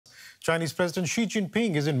Chinese President Xi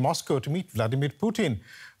Jinping is in Moscow to meet Vladimir Putin.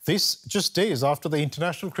 This just days after the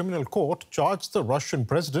International Criminal Court charged the Russian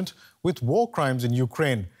president with war crimes in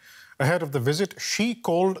Ukraine. Ahead of the visit, Xi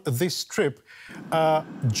called this trip a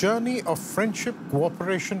journey of friendship,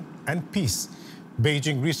 cooperation and peace.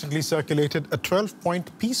 Beijing recently circulated a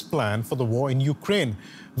 12-point peace plan for the war in Ukraine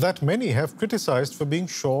that many have criticized for being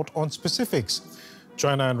short on specifics.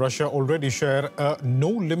 China and Russia already share a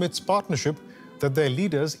no-limits partnership that their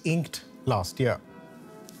leaders inked last year.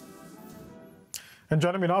 And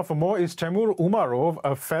joining me now for more is Temur Umarov,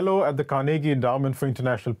 a fellow at the Carnegie Endowment for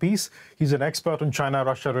International Peace. He's an expert on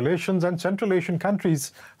China-Russia relations and Central Asian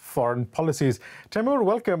countries' foreign policies. Temur,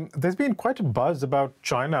 welcome. There's been quite a buzz about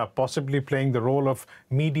China possibly playing the role of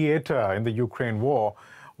mediator in the Ukraine war.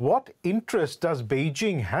 What interest does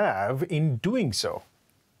Beijing have in doing so?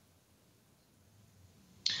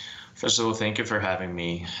 First of all, thank you for having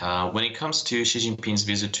me. When it comes to Xi Jinping's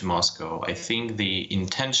visit to Moscow, I think the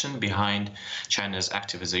intention behind China's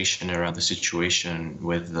activization around the situation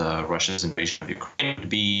with Russia's invasion of Ukraine would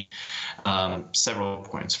be several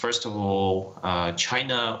points. First of all,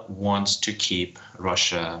 China wants to keep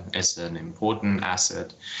Russia as an important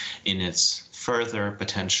asset in its further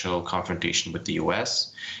potential confrontation with the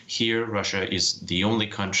US. Here, Russia is the only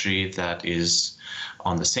country that is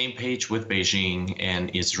on the same page with Beijing and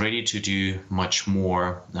is ready to do much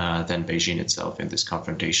more than Beijing itself in this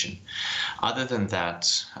confrontation. Other than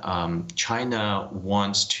that, China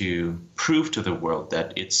wants to prove to the world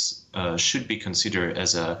that it's should be considered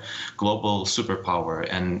as a global superpower,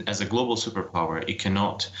 and as a global superpower, it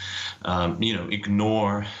cannot,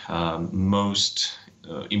 ignore most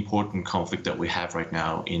important conflict that we have right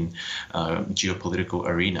now in geopolitical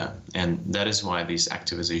arena, and that is why this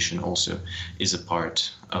activization also is a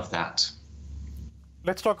part of that.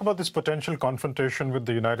 Let's talk about this potential confrontation with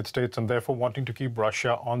the United States and therefore wanting to keep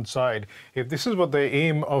Russia on side. If this is what the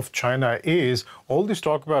aim of China is, all this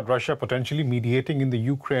talk about Russia potentially mediating in the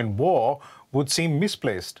Ukraine war would seem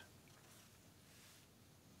misplaced.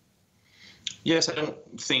 Yes, I don't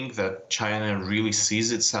think that China really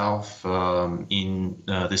sees itself in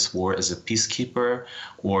this war as a peacekeeper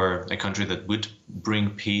or a country that would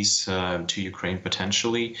bring peace to Ukraine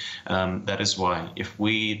potentially. That is why, if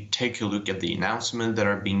we take a look at the announcements that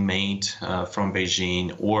are being made from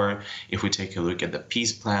Beijing, or if we take a look at the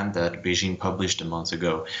peace plan that Beijing published a month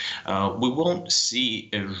ago, we won't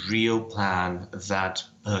see a real plan that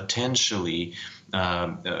potentially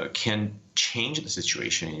can change the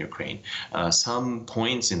situation in Ukraine. Some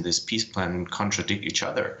points in this peace plan contradict each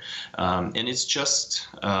other. And it's just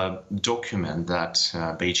a document that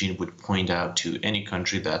Beijing would point out to any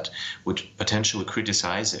country that would potentially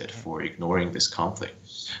criticize it for ignoring this conflict.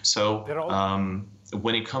 So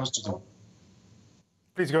when it comes to the...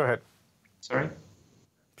 Please go ahead. Sorry?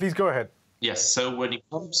 Please go ahead. Yes, so when it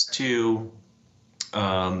comes to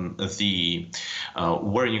the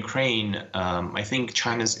war in Ukraine, I think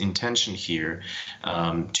China's intention here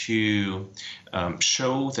to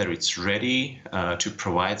show that it's ready to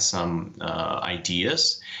provide some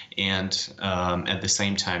ideas and at the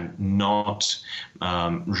same time not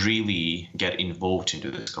really get involved into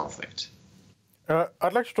this conflict.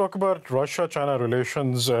 I'd like to talk about Russia-China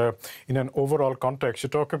relations in an overall context. You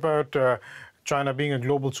talk about China being a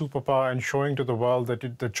global superpower and showing to the world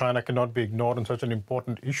that China cannot be ignored on such an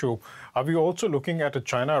important issue. Are we also looking at a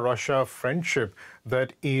China-Russia friendship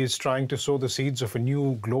that is trying to sow the seeds of a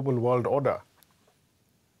new global world order?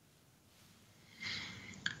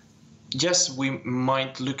 Yes, we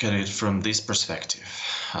might look at it from this perspective.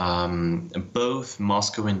 Both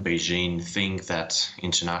Moscow and Beijing think that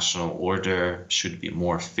international order should be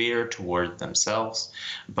more fair toward themselves,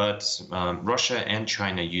 but Russia and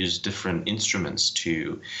China use different instruments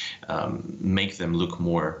to make them look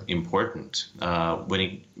more important.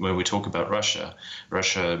 When we talk about Russia,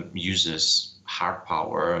 Russia uses hard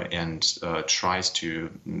power and tries to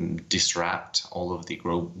disrupt all of the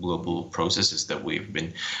global processes that we've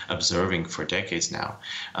been observing for decades now.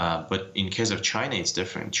 But in case of China, it's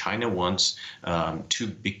different. China wants to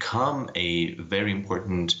become a very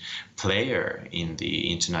important player in the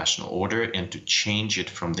international order and to change it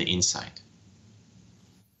from the inside.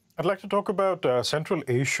 I'd like to talk about Central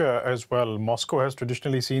Asia as well. Moscow has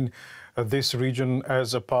traditionally seen this region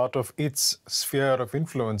as a part of its sphere of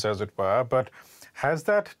influence, as it were. But has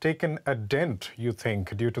that taken a dent, you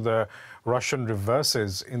think, due to the Russian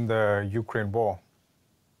reverses in the Ukraine war?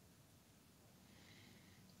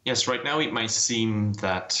 Yes, right now it might seem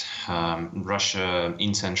that Russia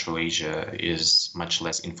in Central Asia is much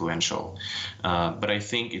less influential. But I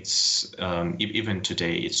think it's, even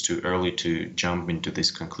today, it's too early to jump into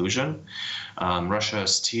this conclusion. Russia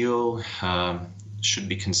still should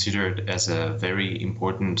be considered as a very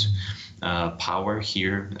important power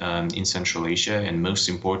here in Central Asia, and most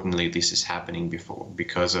importantly, this is happening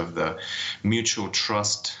because of the mutual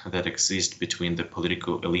trust that exists between the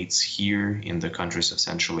political elites here in the countries of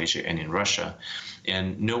Central Asia and in Russia.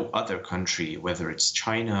 And no other country, whether it's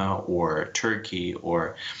China or Turkey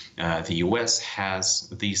or the US, has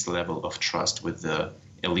this level of trust with the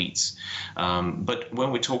elites. But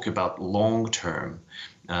when we talk about long term,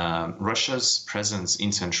 Russia's presence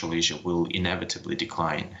in Central Asia will inevitably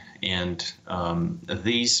decline, and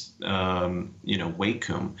these,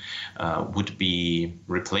 vacuum would be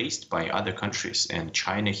replaced by other countries. And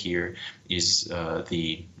China here is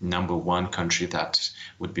the #1 country that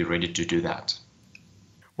would be ready to do that.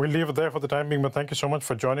 We'll leave it there for the time being, but thank you so much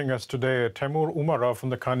for joining us today. Temur Umarov from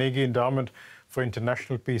the Carnegie Endowment for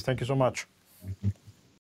International Peace. Thank you so much.